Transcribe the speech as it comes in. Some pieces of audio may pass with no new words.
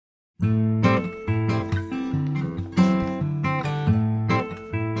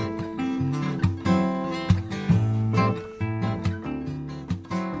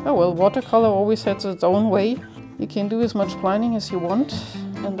Oh well, watercolor always has its own way. You can do as much planning as you want,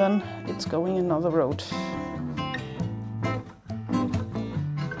 and then it's going another road.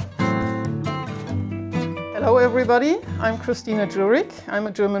 Hello everybody, I'm KRISTINA JURICK. I'm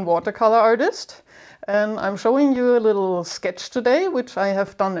a German watercolor artist, and I'm showing you a little sketch today which I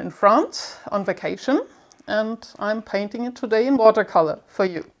have done in France on vacation, and I'm painting it today in watercolor for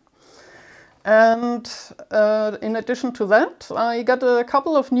you. And in addition to that, I got a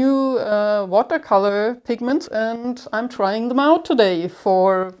couple of new watercolor pigments, and I'm trying them out today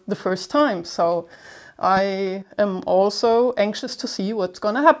for the first time. So I am also anxious to see what's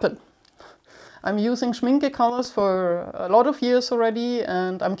gonna happen. I'm using Schmincke colors for a lot of years already,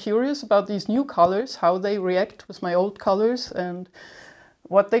 and I'm curious about these new colors, how they react with my old colors and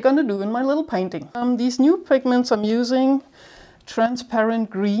what they're gonna do in my little painting. These new pigments I'm using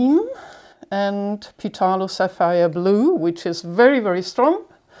transparent green and Phthalo sapphire blue, which is very, very strong,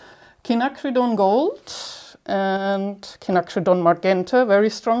 quinacridone gold and quinacridone magenta, very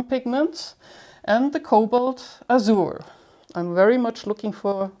strong pigments, and the cobalt azure. I'm very much looking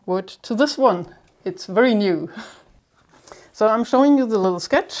forward to this one. It's very new. So I'm showing you the little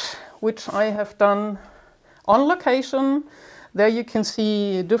sketch, which I have done on location. There you can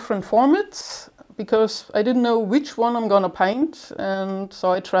see different formats, because I didn't know which one I'm gonna paint, and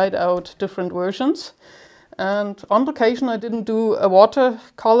so I tried out different versions. And on location I didn't do a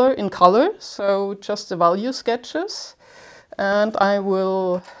watercolor in color, so just the value sketches. And I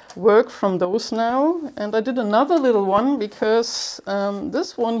will work from those now. And I did another little one because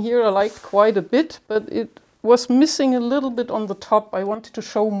this one here I liked quite a bit, but it was missing a little bit on the top. I wanted to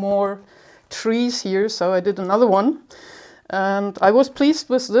show more trees here, so I did another one. And I was pleased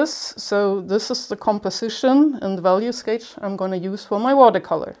with this, so this is the composition and the value sketch I'm going to use for my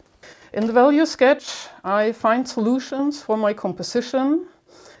watercolor. In the value sketch I find solutions for my composition.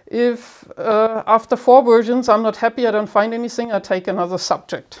 If after 4 versions I'm not happy, I don't find anything, I take another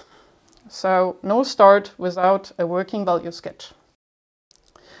subject. So no start without a working value sketch.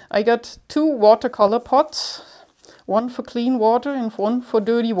 I got 2 watercolor pots, one for clean water and one for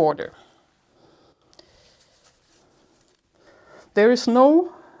dirty water. There is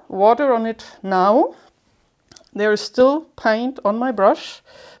no water on it now. There is still paint on my brush,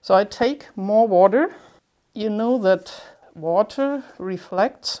 so I take more water. You know that water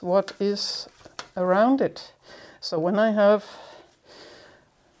reflects what is around it. So when I have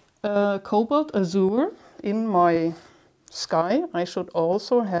cobalt azure in my sky, I should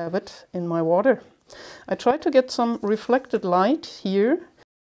also have it in my water. I try to get some reflected light here.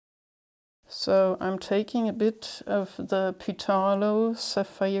 So I'm taking a bit of the Phthalo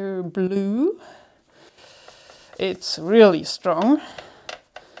sapphire blue. It's really strong.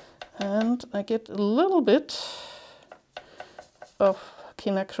 And I get a little bit of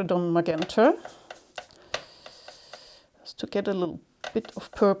quinacridone magenta, just to get a little bit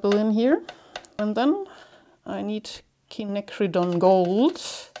of purple in here. And then I need quinacridone gold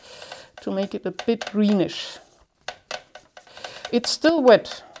to make it a bit greenish. It's still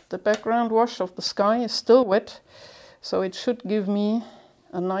wet. The background wash of the sky is still wet, so it should give me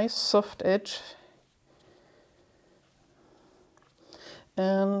a nice soft edge.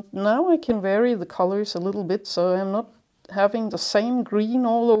 And now I can vary the colors a little bit, so I'm not having the same green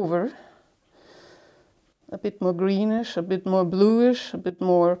all over. A bit more greenish, a bit more bluish, a bit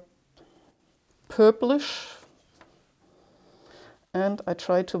more purplish. And I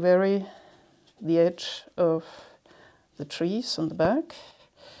try to vary the edge of the trees on the back.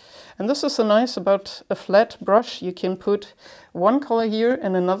 And this is so nice about a flat brush. You can put one color here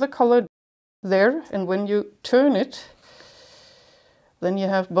and another color there, and when you turn it, then you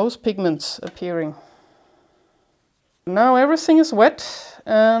have both pigments appearing. Now everything is wet,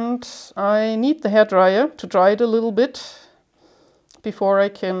 and I need the hairdryer to dry it a little bit before I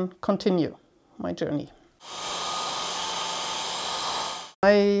can continue my journey.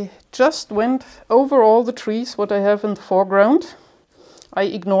 I just went over all the trees what I have in the foreground. I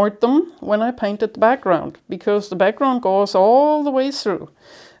ignored them when I painted the background, because the background goes all the way through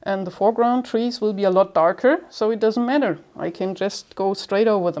and the foreground trees will be a lot darker, so it doesn't matter. I can just go straight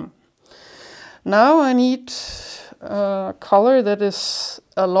over them. Now I need a color that is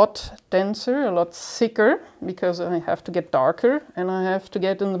a lot denser, a lot thicker, because I have to get darker and I have to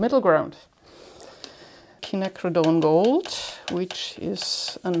get in the middle ground. Quinacridone gold, which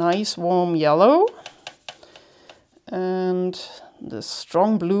is a nice warm yellow, and the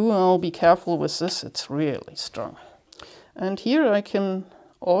strong blue. I'll be careful with this, it's really strong. And here I can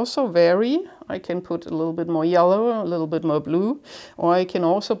also vary. I can put a little bit more yellow, a little bit more blue, or I can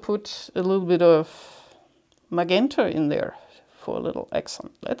also put a little bit of magenta in there for a little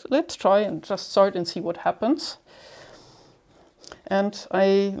accent. Let's try and just start and see what happens. And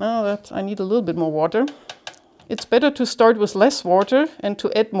now that I need a little bit more water. It's better to start with less water and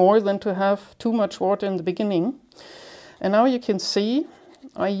to add more than to have too much water in the beginning. And now you can see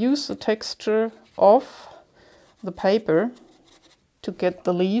I use the texture of the paper to get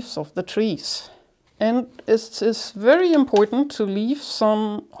the leaves of the trees. And it is very important to leave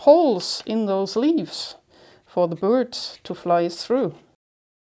some holes in those leaves for the birds to fly through.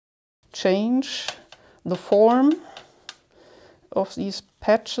 Change the form of these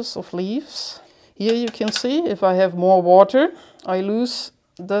patches of leaves. Here you can see if I have more water, I lose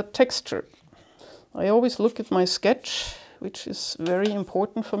the texture. I always look at my sketch, which is very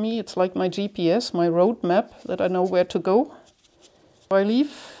important for me. It's like my GPS, my road map, that I know where to go. I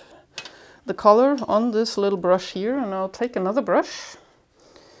leave the color on this little brush here, and I'll take another brush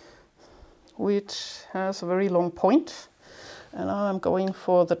which has a very long point, and now I'm going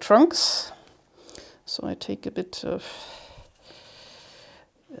for the trunks. So I take a bit of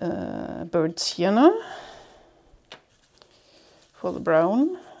burnt sienna for the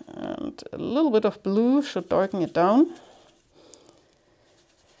brown, and a little bit of blue should darken it down.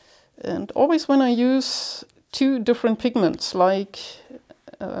 And always when I use two different pigments like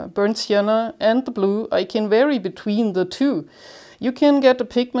burnt sienna and the blue, I can vary between the two. You can get a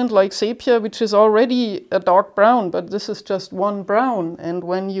pigment like sepia, which is already a dark brown, but this is just one brown. And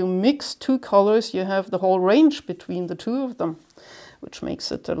when you mix two colors, you have the whole range between the two of them, which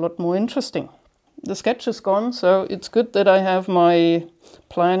makes it a lot more interesting. The sketch is gone, so it's good that I have my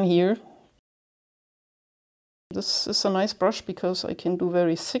plan here. This is a nice brush because I can do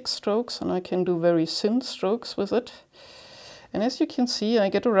very thick strokes and I can do very thin strokes with it. And as you can see, I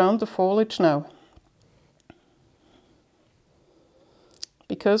get around the foliage now.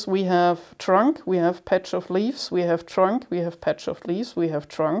 Because we have trunk, we have patch of leaves, we have trunk, we have patch of leaves, we have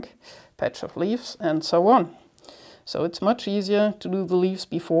trunk, patch of leaves, and so on. So it's much easier to do the leaves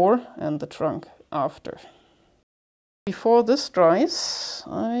before and the trunk after. Before this dries,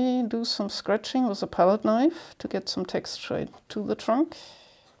 I do some scratching with a palette knife to get some texture to the trunk.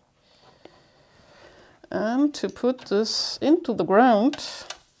 And to put this into the ground,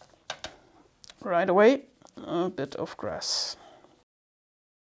 right away, a bit of grass.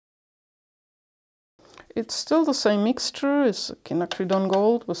 It's still the same mixture, it's quinacridone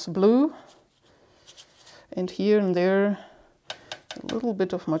gold with blue. And here and there, a little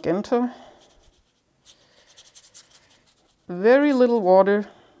bit of magenta. Very little water,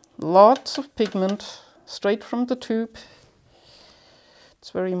 lots of pigment, straight from the tube.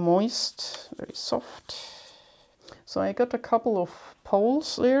 It's very moist, very soft. So I got a couple of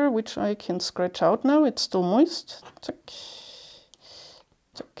poles there, which I can scratch out now. It's still moist. Tuck,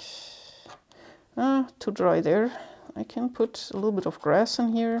 tuck. Too dry there. I can put a little bit of grass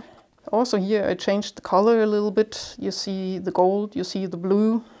in here. Also here I changed the color a little bit. You see the gold, you see the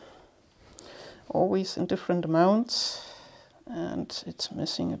blue, always in different amounts. And it's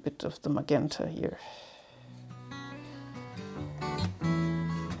missing a bit of the magenta here.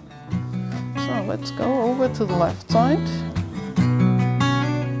 So let's go over to the left side.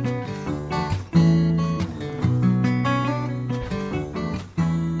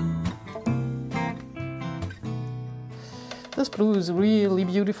 This blue is really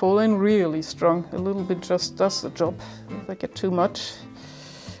beautiful and really strong. A little bit just does the job. If I get too much,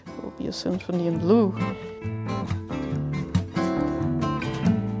 it will be a symphony in blue.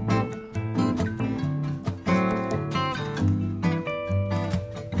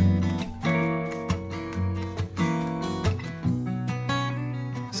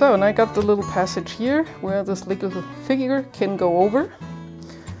 So, and I got the little passage here where this little figure can go over.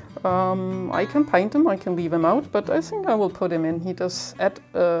 I can paint him, I can leave him out, but I think I will put him in. He does add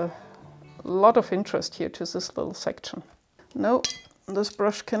a lot of interest here to this little section. No, this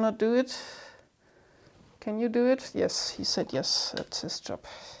brush cannot do it. Can you do it? Yes, he said yes, that's his job.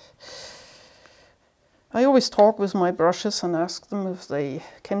 I always talk with my brushes and ask them if they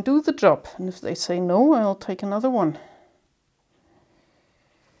can do the job. And if they say no, I'll take another one.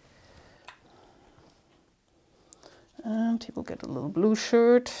 And he will get a little blue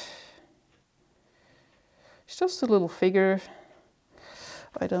shirt. It's just a little figure.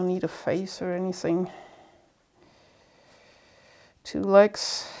 I don't need a face or anything. 2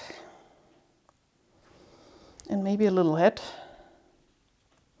 legs. And maybe a little head.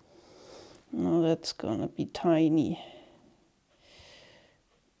 No, that's gonna be tiny.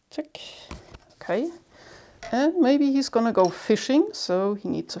 Check. Okay. And maybe he's gonna go fishing, so he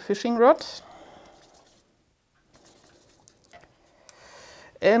needs a fishing rod.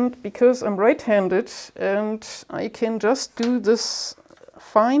 And because I'm right-handed and I can just do this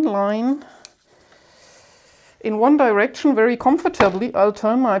fine line in one direction very comfortably, I'll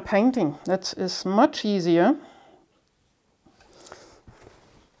turn my painting. That is much easier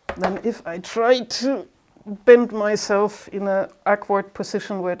than if I try to bend myself in an awkward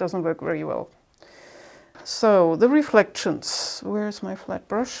position where it doesn't work very well. So the reflections. Where's my flat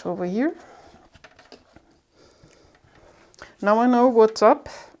brush? Over here. Now I know what's up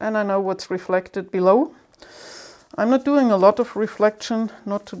and I know what's reflected below. I'm not doing a lot of reflection,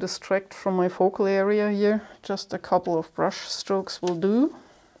 not to distract from my focal area here. Just a couple of brush strokes will do.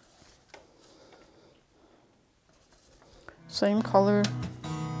 Same color,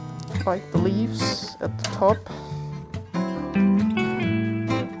 like the leaves at the top.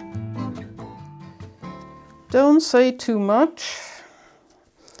 Don't say too much.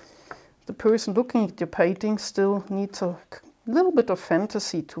 The person looking at your painting still needs a little bit of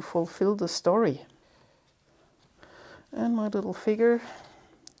fantasy to fulfill the story. And my little figure,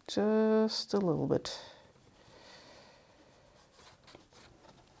 just a little bit.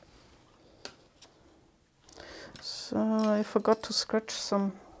 So I forgot to scratch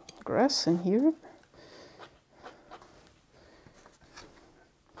some grass in here.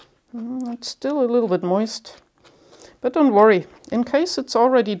 It's still a little bit moist, but don't worry. In case it's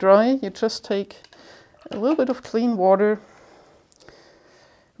already dry, you just take a little bit of clean water,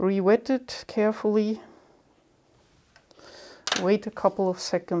 re-wet it carefully, wait a couple of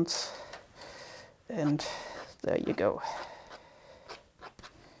seconds, and there you go.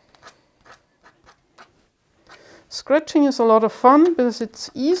 Scratching is a lot of fun because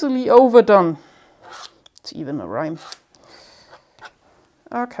it's easily overdone. It's even a rhyme.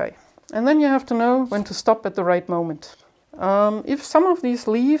 Okay, and then you have to know when to stop at the right moment. If some of these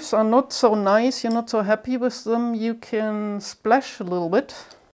leaves are not so nice, you're not so happy with them, you can splash a little bit.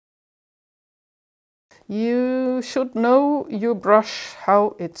 You should know your brush,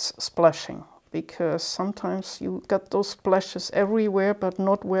 how it's splashing, because sometimes you got those splashes everywhere but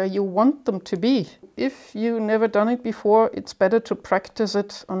not where you want them to be. If you've never done it before, it's better to practice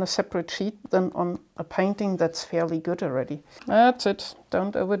it on a separate sheet than on a painting that's fairly good already. That's it,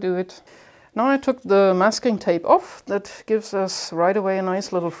 don't overdo it. Now I took the masking tape off. That gives us right away a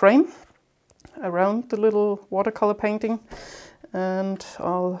nice little frame around the little watercolor painting, and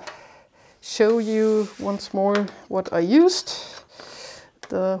I'll show you once more what I used.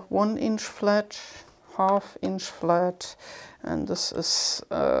 The 1 inch flat, 1/2 inch flat, and this is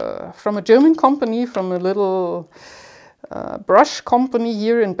from a German company, from a little brush company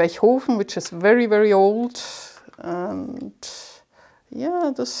here in Bechhofen, which is very, very old. And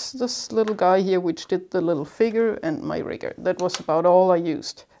yeah, this little guy here which did the little figure and my rigger. That was about all I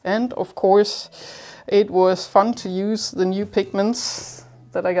used. And of course it was fun to use the new pigments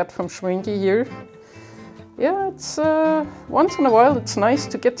that I got from Schmincke here. Yeah, it's once in a while it's nice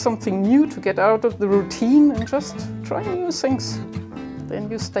to get something new, to get out of the routine and just try new things.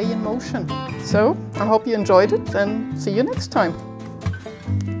 Then you stay in motion. So I hope you enjoyed it and see you next time.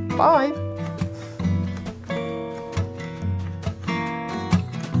 Bye!